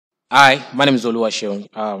Hi, my name is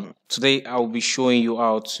Oluwaseun. Today I will be showing you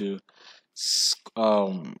how to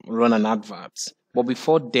run an advert. But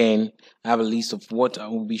before then, I have a list of what I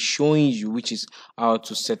will be showing you, which is how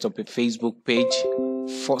to set up a Facebook page.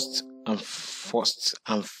 First,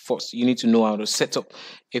 you need to know how to set up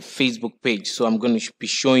a Facebook page. So I'm going to be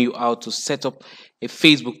showing you how to set up a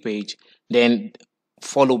Facebook page, then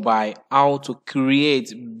followed by how to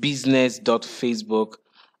create business.facebook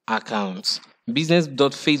accounts.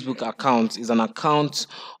 Business.facebook account is an account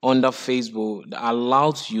under Facebook that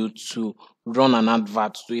allows you to run an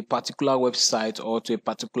advert to a particular website or to a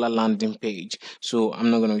particular landing page. So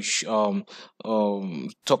I'm not going to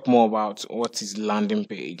talk more about what is landing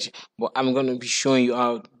page, but I'm going to be showing you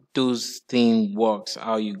how those things works,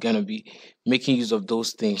 how you're going to be making use of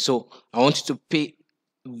those things. So I want you to pay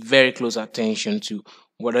very close attention to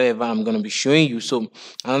whatever I'm going to be showing you. So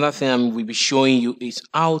another thing I will be showing you is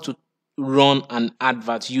how to run an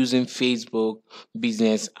advert using Facebook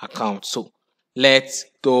business account. So let's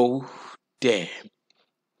go there.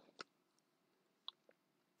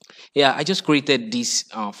 Yeah, I just created this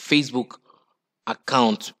Facebook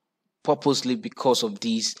account purposely because of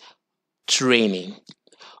this training.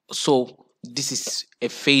 So this is a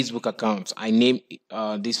Facebook account. I named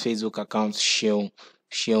this Facebook account Sheon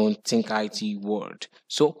Think IT World.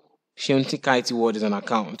 So Sheon Think IT World is an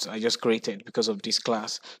account I just created because of this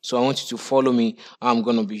class. So I want you to follow me. I'm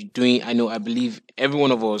gonna be doing. I believe every one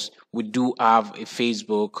of us we do have a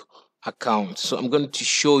Facebook account. So I'm going to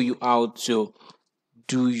show you how to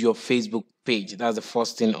do your Facebook page. That's the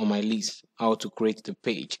first thing on my list, how to create the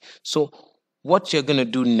page. So what you're going to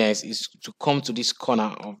do next is to come to this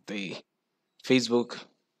corner of the Facebook.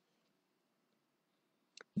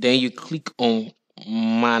 Then you click on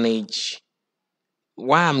manage.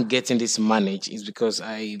 Why I'm getting this manage is because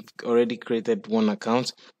I've already created one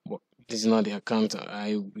account, but this is not the account.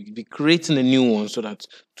 I will be creating a new one so that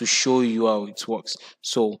to show you how it works.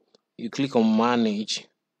 So you click on manage.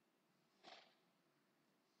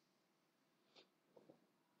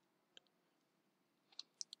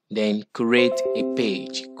 Then create a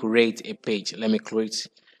page. Let me create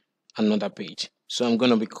another page. So I'm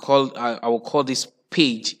going to be called, I will call this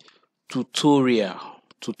page tutorial.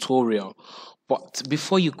 But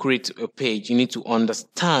before you create a page, you need to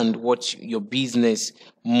understand what your business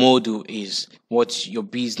model is, what your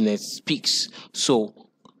business speaks. So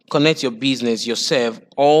connect your business yourself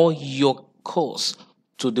or your course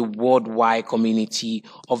to the worldwide community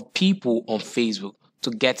of people on Facebook.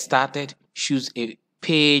 To get started, choose a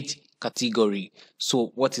page category.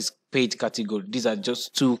 So what is page category? These are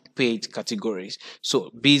just two page categories. So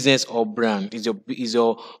business or brand is your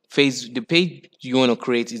face. The page you want to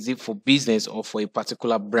create, is it for business or for a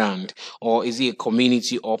particular brand, or is it a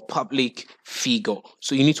community or public figure?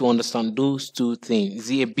 So you need to understand those two things. Is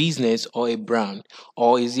it a business or a brand,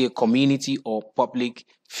 or is it a community or public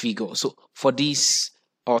figure? So for this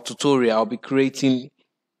tutorial, I'll be creating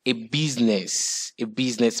a business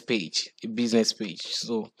page.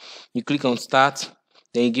 So you click on start,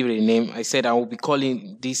 then you give it a name. I said I will be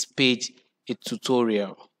calling this page a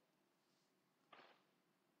tutorial.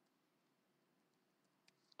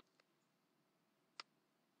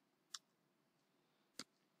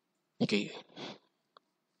 Okay,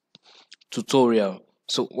 tutorial.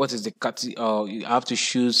 So what is the you have to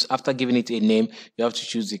choose, after giving it a name, you have to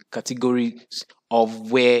choose the categories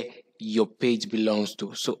of where your page belongs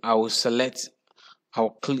to. So I will select,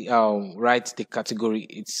 I'll write the category.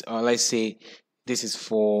 It's let's say this is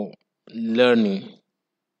for learning.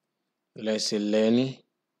 Let's say learning,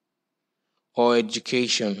 or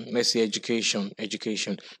education. Let's say education.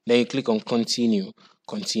 Then you click on continue.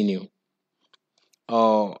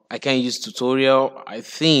 I can use tutorial. I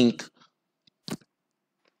think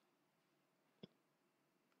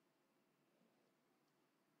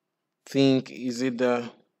is it the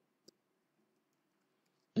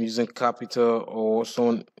using capital, or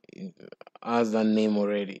someone has that name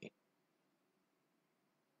already.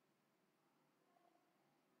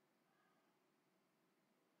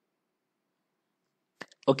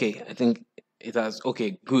 Okay, I think it has.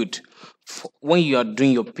 Okay, good. When you are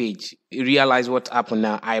doing your page, you realize what happened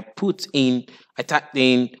now. I typed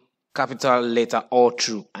in capital letter all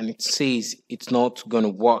through, and it says it's not gonna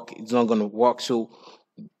work. It's not gonna work. So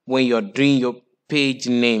when you're doing your page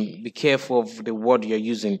name, be careful of the word you're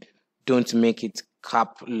using. Don't make it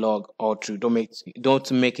cap log all true.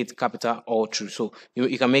 Don't make it capital all true. So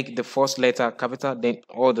you can make the first letter capital, then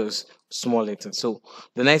all those small letters. So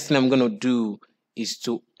the next thing I'm gonna do is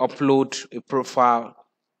to upload a profile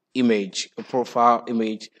image.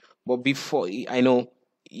 But before, I know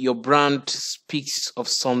your brand speaks of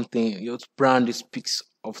something. Your brand speaks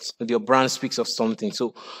your brand speaks of something.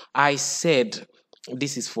 So I said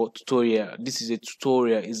this is for tutorial. This is a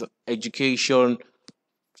tutorial, is education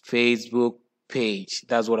Facebook page.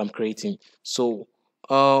 That's what I'm creating. So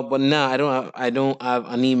but now I don't have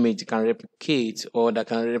an image that can replicate or that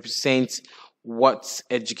can represent what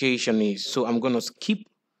education is. So I'm gonna skip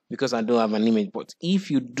because I don't have an image. But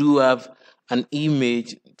if you do have an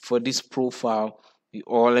image for this profile,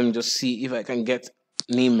 or let me just see if I can get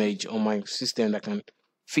an image on my system that can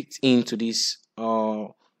fit into this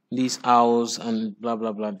house and blah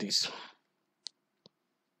blah blah this.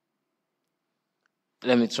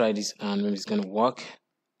 Let me try this and maybe it's gonna work.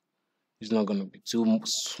 It's not gonna be too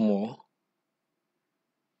small.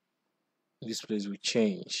 This place will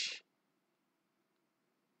change.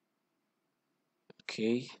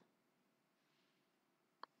 Okay.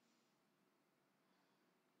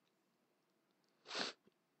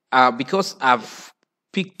 Because I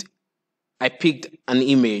picked an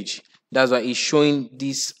image. That's why it's showing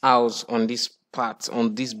this house on this part,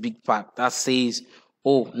 on this big part that says,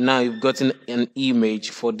 "Oh, now you've gotten an image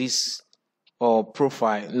for this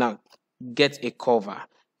profile. Now get a cover."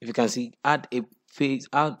 If you can see, add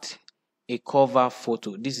a cover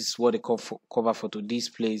photo. This is what they call cover photo. This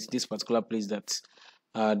place, this particular place, that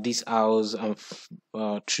this house and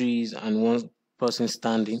trees and one person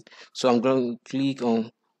standing. So I'm going to click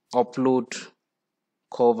on upload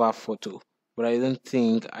cover photo, but I don't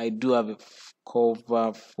think I do have a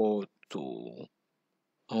cover photo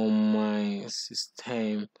on my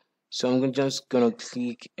system. So I'm just gonna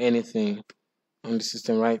click anything on the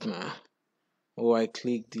system right now. Or I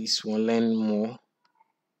click this one, learn more. I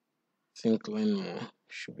think learn more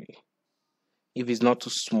should be, if it's not too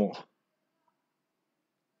small.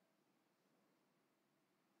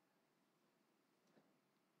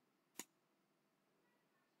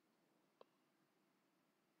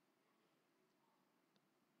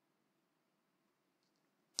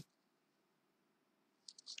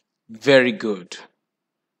 Very good.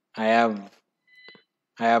 I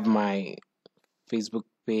have my Facebook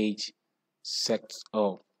page set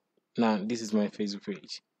up. Now this is my Facebook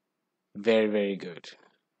page. Very good.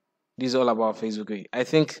 This is all about Facebook page. I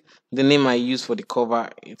think the name I use for the cover,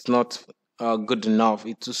 it's not good enough.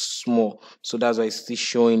 It's too small, so that's why it's still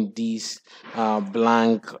showing these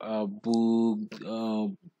blank book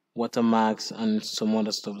watermarks and some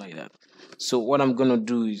other stuff like that. So what I'm gonna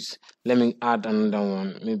do is, let me add another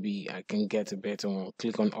one. Maybe I can get a better one.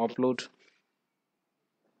 Click on upload.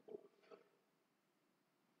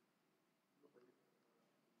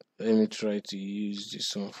 Let me try to use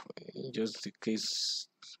this one for, just in case,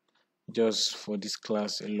 just for this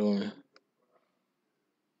class alone.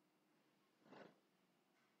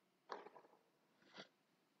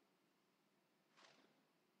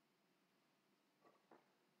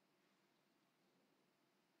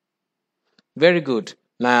 Very good.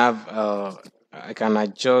 Now I can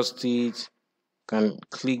adjust it, can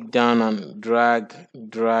click down and drag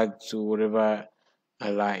to wherever I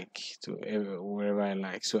like, to wherever I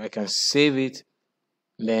like. So I can save it.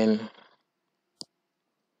 Then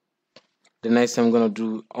the next thing I'm gonna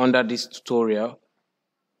do under this tutorial,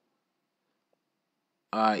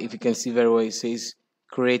 if you can see very well, it says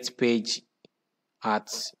create page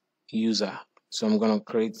at user. So I'm gonna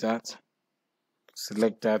create that,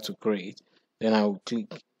 select that to create. Then I will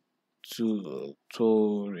click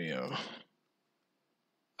tutorial.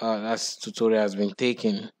 That's tutorial has been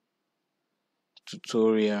taken.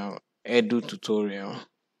 Tutorial, edu tutorial.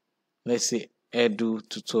 Let's say edu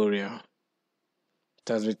tutorial. It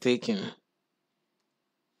has been taken.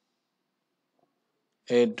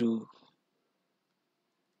 Edu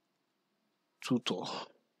tutor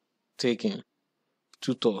taken.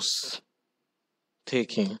 Tutors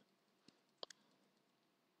taken.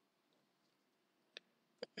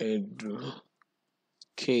 Edu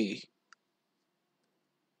K.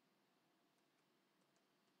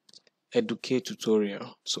 Educate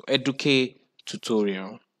tutorial. So educate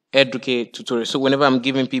tutorial. Educate tutorial. So whenever I'm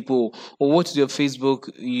giving people, oh, what is your Facebook,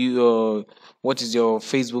 what is your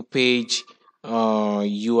Facebook page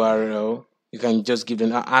URL, you can just give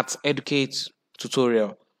them at educate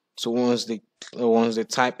tutorial. So once they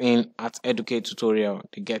type in at educate tutorial,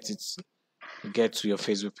 they get to your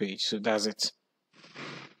Facebook page. So that's it.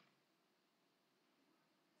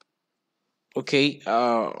 Okay,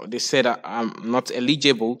 they said I'm not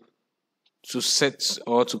eligible to set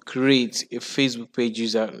or to create a Facebook page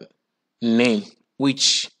user name,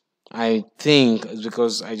 which I think is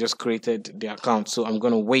because I just created the account. So I'm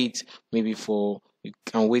gonna wait, maybe you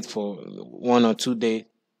can wait for 1 or 2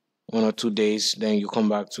 days, then you come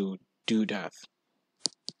back to do that.